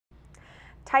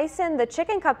Tyson, the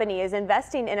chicken company, is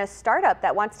investing in a startup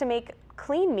that wants to make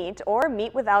clean meat or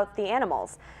meat without the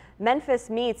animals. Memphis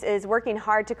Meats is working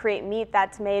hard to create meat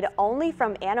that's made only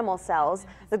from animal cells.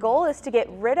 The goal is to get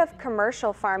rid of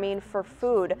commercial farming for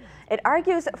food. It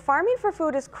argues farming for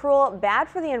food is cruel, bad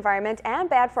for the environment, and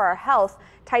bad for our health.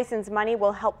 Tyson's money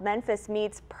will help Memphis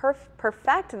Meats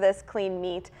perfect this clean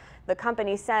meat. The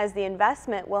company says the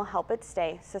investment will help it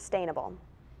stay sustainable.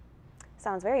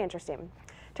 Sounds very interesting.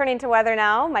 Turning to weather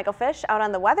now, Michael Fish out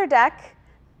on the weather deck.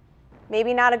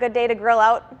 Maybe not a good day to grill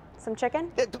out some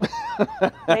chicken?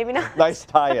 Maybe not. Nice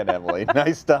tie-in, Emily.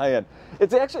 Nice tie-in.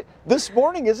 It's actually, this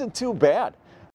morning isn't too bad.